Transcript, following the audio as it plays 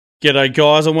G'day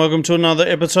guys and welcome to another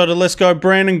episode of Let's Go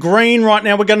Brandon Green. Right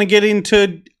now we're going to get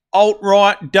into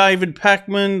alt-right David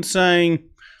Pakman saying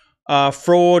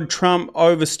fraud, Trump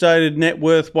overstated net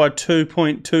worth by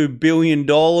 $2.2 billion.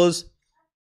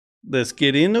 Let's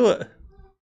get into it.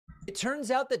 It turns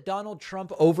out that Donald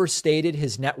Trump overstated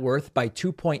his net worth by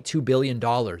 $2.2 billion.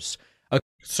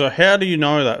 So how do you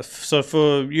know that? So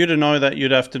for you to know that, you'd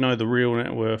have to know the real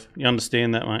net worth. You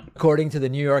understand that, mate? According to the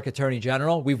New York Attorney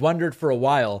General, we've wondered for a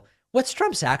while, what's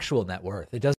Trump's actual net worth?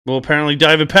 Well, apparently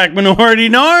David Pakman already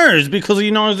knows because he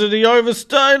knows that he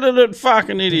overstated it.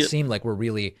 Fucking idiot. It seemed like we're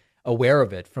really aware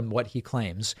of it from what he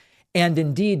claims. And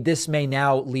indeed, this may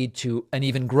now lead to an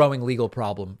even growing legal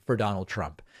problem for Donald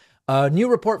Trump. A new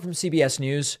report from CBS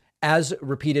News, as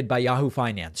repeated by Yahoo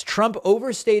Finance, Trump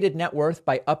overstated net worth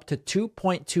by up to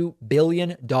 $2.2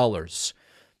 billion.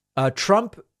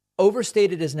 Trump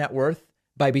overstated his net worth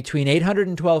by between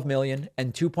 $812 million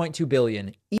and $2.2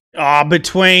 billion.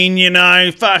 Between,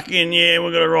 fucking, yeah,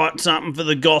 we're going to write something for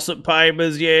the gossip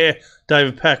papers, yeah.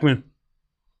 David Pakman.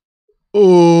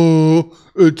 Oh,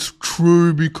 it's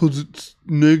true because it's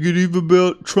negative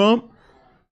about Trump.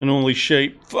 And all these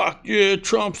sheep, fuck yeah,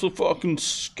 Trump's a fucking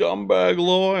scumbag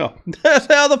liar. That's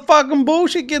how the fucking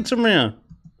bullshit gets around.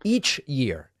 Each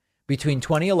year between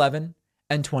 2011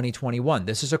 and 2021.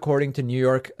 This is according to New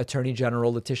York Attorney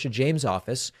General Letitia James'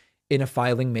 office in a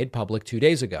filing made public 2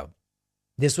 days ago.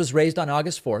 This was raised on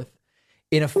August 4th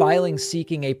in a filing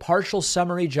seeking a partial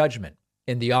summary judgment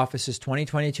in the office's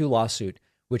 2022 lawsuit,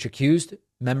 which accused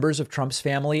members of Trump's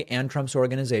family and Trump's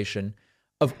organization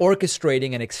of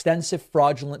orchestrating an extensive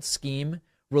fraudulent scheme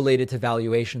related to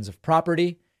valuations of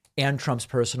property and Trump's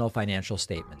personal financial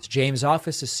statements. James'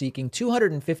 office is seeking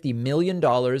 $250 million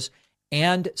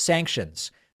and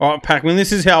sanctions. All right, Pakman,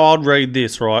 this is how I'd read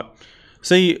this, right?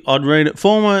 See, I'd read it.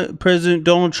 Former President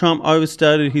Donald Trump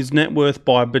overstated his net worth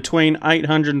by between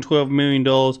 $812 million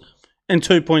and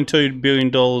 $2.2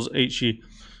 billion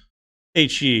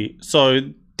each year. So,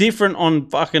 different on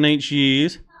fucking each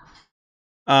year's.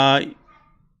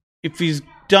 If he's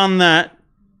done that,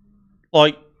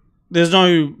 like,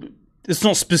 it's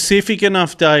not specific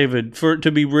enough, David, for it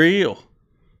to be real.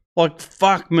 Like,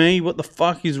 fuck me, what the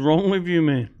fuck is wrong with you,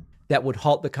 man? That would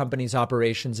halt the company's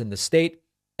operations in the state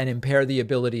and impair the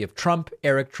ability of Trump,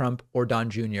 Eric Trump, or Don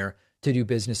Jr. to do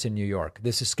business in New York.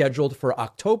 This is scheduled for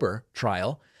October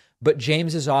trial, but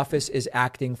James's office is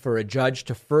acting for a judge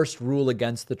to first rule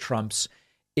against the Trumps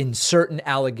in certain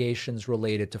allegations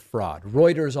related to fraud.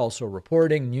 Reuters also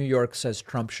reporting New York says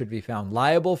Trump should be found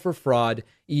liable for fraud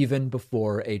even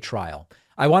before a trial.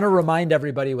 I want to remind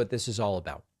everybody what this is all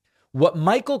about. What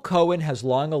Michael Cohen has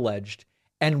long alleged,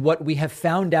 and what we have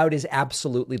found out is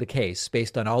absolutely the case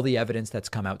based on all the evidence that's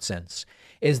come out since,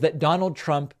 is that Donald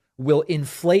Trump will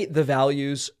inflate the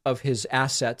values of his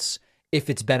assets if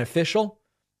it's beneficial,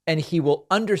 and he will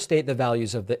understate the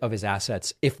values of his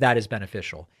assets if that is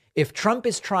beneficial. If Trump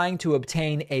is trying to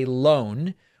obtain a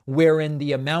loan wherein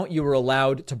the amount you are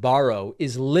allowed to borrow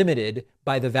is limited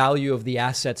by the value of the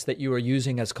assets that you are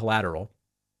using as collateral,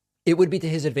 it would be to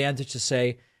his advantage to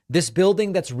say, this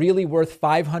building that's really worth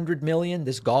 500 million,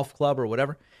 this golf club or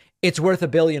whatever, it's worth $1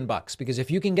 billion, because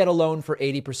if you can get a loan for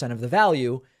 80% of the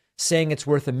value, saying it's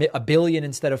worth a billion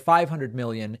instead of 500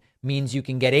 million means you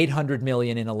can get 800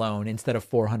 million in a loan instead of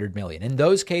 400 million. In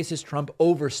those cases, Trump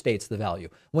overstates the value.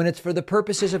 When it's for the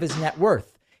purposes of his net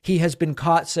worth, he has been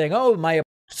caught saying,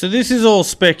 So this is all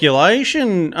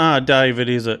speculation, David,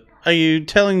 is it? Are you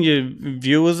telling your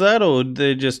viewers that, or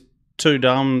they're just too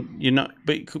dumb,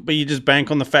 but you just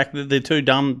bank on the fact that they're too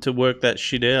dumb to work that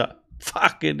shit out?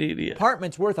 Fucking idiot.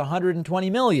 Apartment's worth 120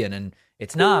 million and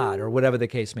it's not, or whatever the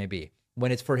case may be.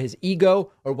 When it's for his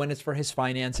ego or when it's for his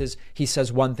finances, he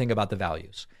says one thing about the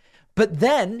values. But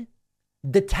then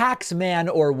the tax man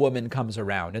or woman comes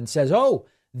around and says,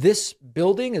 this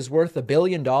building is worth $1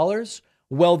 billion.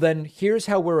 Well, then here's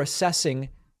how we're assessing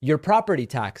your property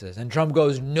taxes. And Trump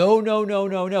goes, no.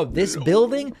 This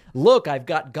building, look, I've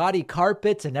got gaudy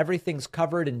carpets and everything's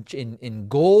covered in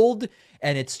gold.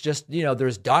 And it's just,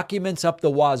 there's documents up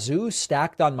the wazoo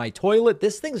stacked on my toilet.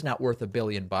 This thing's not worth $1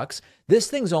 billion. This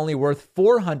thing's only worth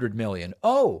 400 million.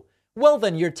 Oh, well,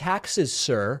 then your taxes,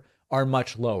 sir, are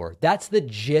much lower. That's the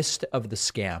gist of the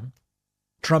scam.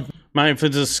 Trump. Mate, if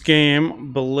it's a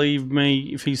scam, believe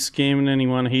me, if he's scamming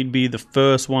anyone, he'd be the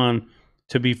first one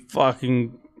to be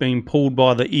fucking being pulled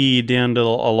by the ear down to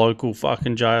a local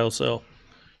fucking jail cell.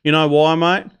 You know why,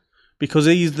 mate? Because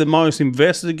he's the most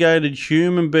investigated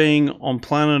human being on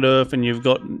planet Earth, and you've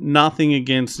got nothing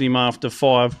against him after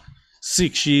 5-6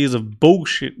 years of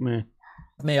bullshit, man.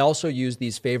 May also use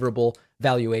these favorable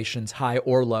valuations, high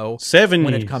or low, 7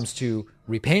 when years. it comes to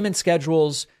repayment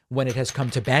schedules, when it has come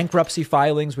to bankruptcy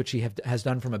filings, which he has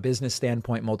done from a business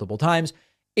standpoint multiple times.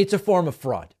 It's a form of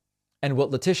fraud. And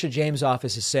what Letitia James'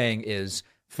 office is saying is,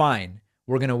 fine,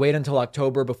 we're going to wait until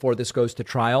October before this goes to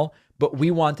trial, but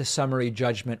we want a summary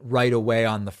judgment right away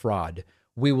on the fraud.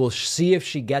 We will see if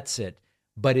she gets it,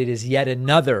 but it is yet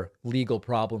another legal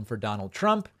problem for Donald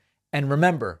Trump. And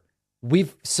remember,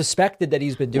 we've suspected that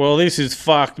he's been doing... Well, this is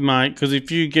fucked, mate, because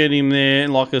if you get him there,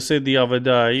 like I said the other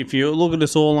day, if you look at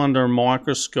us all under a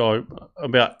microscope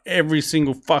about every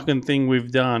single fucking thing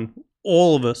we've done,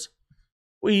 all of us,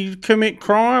 we commit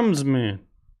crimes, man.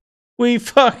 We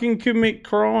fucking commit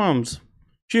crimes.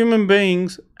 Human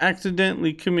beings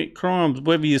accidentally commit crimes,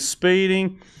 whether you're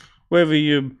speeding, whether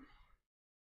you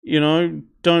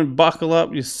don't buckle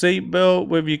up your seatbelt,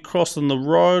 whether you're crossing the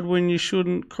road when you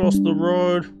shouldn't cross the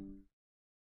road.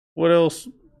 What else?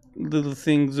 Little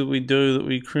things that we do that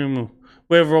we criminal.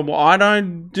 Whether I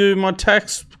don't do my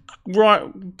tax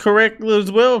correctly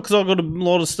as well, because I've got a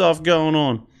lot of stuff going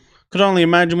on. Could only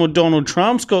imagine what Donald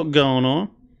Trump's got going on.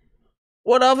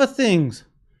 What other things?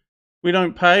 We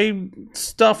don't pay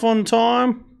stuff on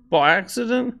time by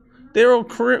accident. They're all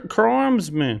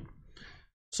crimes, man.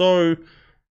 So,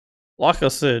 like I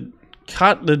said,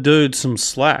 cut the dude some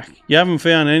slack. You haven't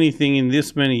found anything in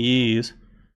this many years.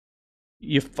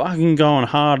 You're fucking going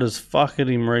hard as fuck at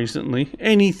him recently.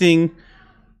 Anything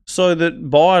so that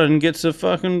Biden gets a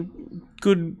fucking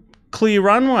good, clear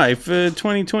runway for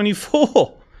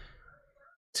 2024.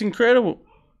 It's incredible.